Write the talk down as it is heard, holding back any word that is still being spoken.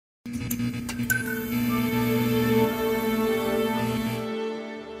My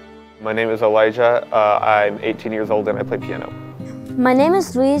name is Elijah. I'm 18 years old and I play piano. My name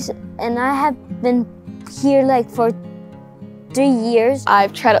is Luis and I have been here like for 3 years.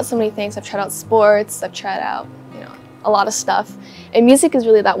 I've tried out so many things. I've tried out sports, I've tried out, a lot of stuff. And music is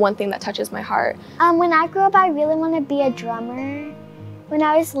really that one thing that touches my heart. When I grew up, I really want to be a drummer. When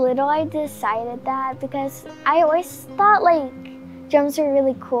I was little, I decided that because I always thought like drums were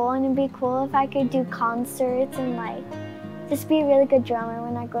really cool and it'd be cool if I could do concerts and like just be a really good drummer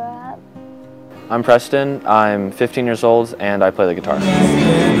when I grow up. I'm Preston, I'm 15 years old and I play the guitar.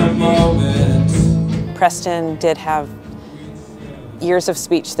 Preston did have years of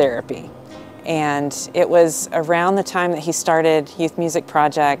speech therapy, and it was around the time that he started Youth Music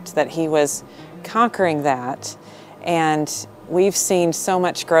Project that he was conquering that, and we've seen so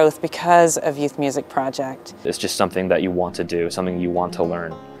much growth because of Youth Music Project. It's just something that you want to do, something you want to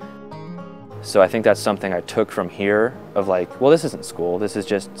learn. So I think that's something I took from here of like, well, this isn't school, this is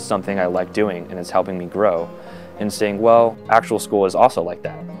just something I like doing and it's helping me grow. And saying, well, actual school is also like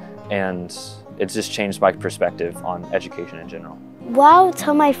that. And it's just changed my perspective on education in general. Well, I would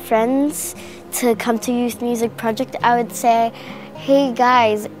tell my friends to come to Youth Music Project. I would say, hey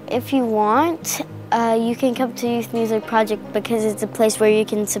guys, if you want, you can come to Youth Music Project because it's a place where you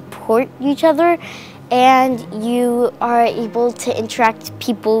can support each other and you are able to interact with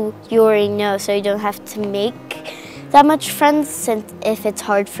people you already know, so you don't have to make that much friends if it's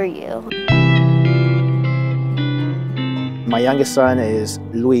hard for you. My youngest son is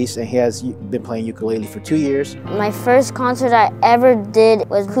Luis, and he has been playing ukulele for 2 years. My first concert I ever did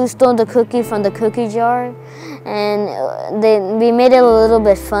was Who Stole the Cookie from the Cookie Jar, and we made it a little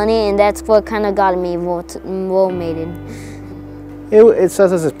bit funny, and that's what kind of got me motivated. It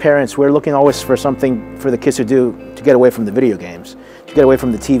says as parents, we're looking always for something for the kids to do to get away from the video games, to get away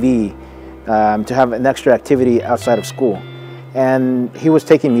from the TV, to have an extra activity outside of school. And he was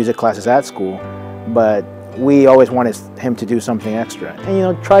taking music classes at school, but we always wanted him to do something extra.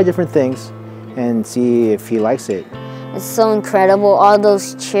 And try different things and see if he likes it. It's so incredible, all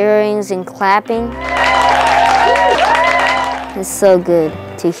those cheerings and clapping. It's so good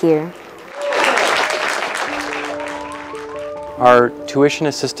to hear. Our tuition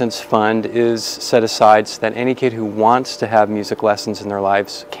assistance fund is set aside so that any kid who wants to have music lessons in their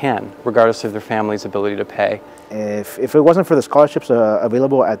lives can, regardless of their family's ability to pay. If it wasn't for the scholarships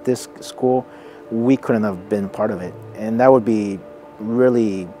available at this school, we couldn't have been part of it. And that would be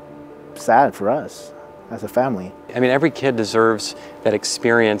really sad for us as a family. I mean, every kid deserves that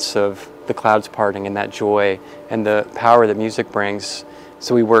experience of the clouds parting and that joy and the power that music brings.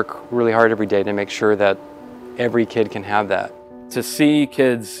 So we work really hard every day to make sure that every kid can have that. To see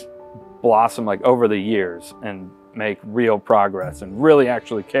kids blossom like over the years and make real progress and really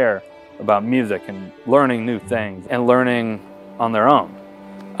actually care about music and learning new things and learning on their own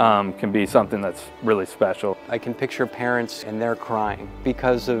can be something that's really special. I can picture parents and they're crying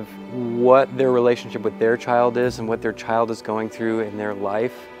because of what their relationship with their child is and what their child is going through in their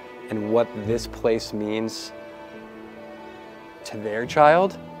life and what this place means to their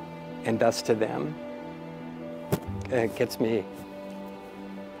child and thus to them. It gets me.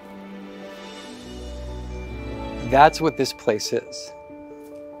 That's what this place is.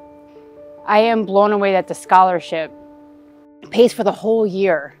 I am blown away that the scholarship pays for the whole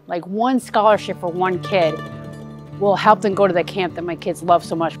year. Like one scholarship for one kid will help them go to the camp that my kids love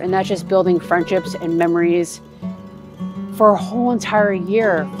so much. And that's just building friendships and memories for a whole entire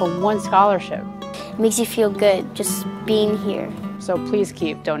year for one scholarship. It makes you feel good just being here. So please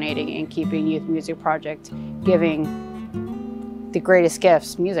keep donating and keeping Youth Music Project giving the greatest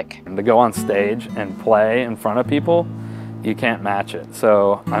gifts, music. And to go on stage and play in front of people, you can't match it.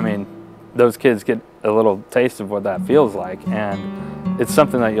 So, I mean, those kids get a little taste of what that feels like, and it's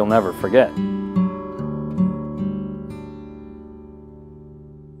something that you'll never forget.